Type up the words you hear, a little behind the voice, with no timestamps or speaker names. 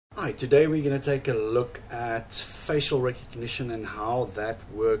Hi, today we're going to take a look at facial recognition and how that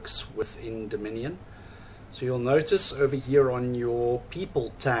works within Daminion. So you'll notice over here on your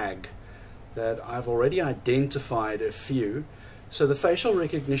people tag that I've already identified a few. So the facial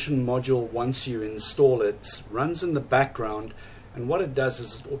recognition module, once you install it, runs in the background, and what it does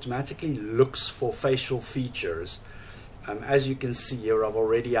is it automatically looks for facial features. As you can see here, I've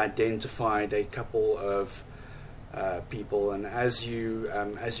already identified a couple of people, and as you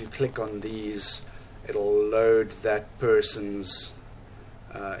click on these, it'll load that person's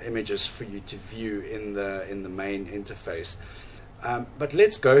images for you to view in the main interface. But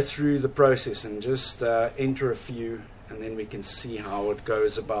let's go through the process and just enter a few, and then we can see how it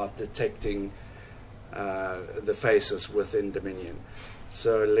goes about detecting the faces within Daminion.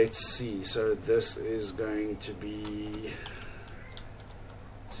 So let's see. So this is going to be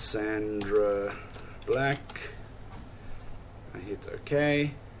Sandra Black. I hit OK,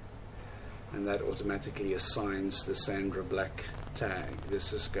 and that automatically assigns the Sandra Black tag.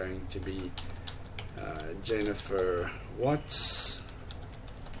 This is going to be Jennifer Watts,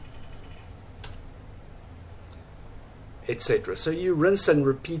 etc. So you rinse and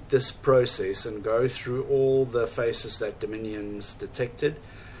repeat this process and go through all the faces that Dominion's detected.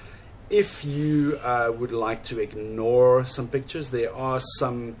 If you would like to ignore some pictures, there are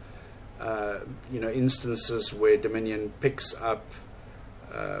some instances where Daminion picks up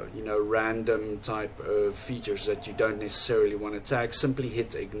random type of features that you don't necessarily want to tag. Simply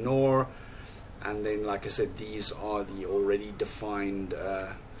hit ignore, and then, like I said, these are the already defined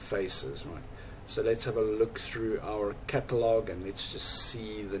faces, right? So let's have a look through our catalog and let's just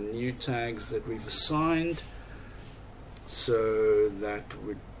see the new tags that we've assigned. So that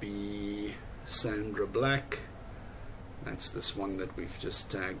would be Sandra Black. That's this one that we've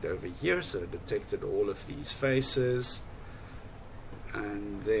just tagged over here. So it detected all of these faces.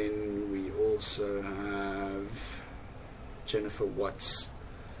 And then we also have Jennifer Watts.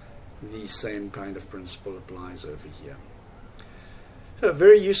 The same kind of principle applies over here. So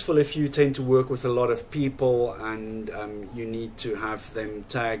very useful if you tend to work with a lot of people and you need to have them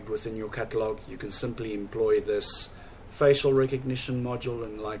tagged within your catalog. You can simply employ this facial recognition module,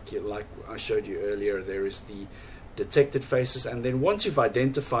 and like I showed you earlier, there is the detected faces, and then once you've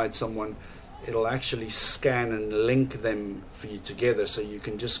identified someone, it'll actually scan and link them for you together, so you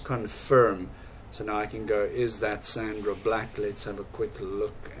can just confirm. So now I can go, is that Sandra Black? Let's have a quick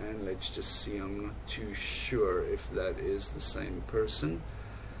look and let's just see. I'm not too sure if that is the same person.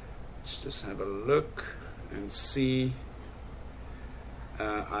 Let's just have a look and see.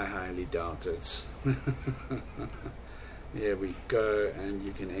 I highly doubt it. There we go, and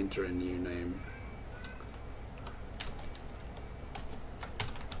you can enter a new name.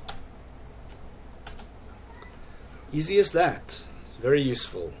 Easy as that. Very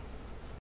useful.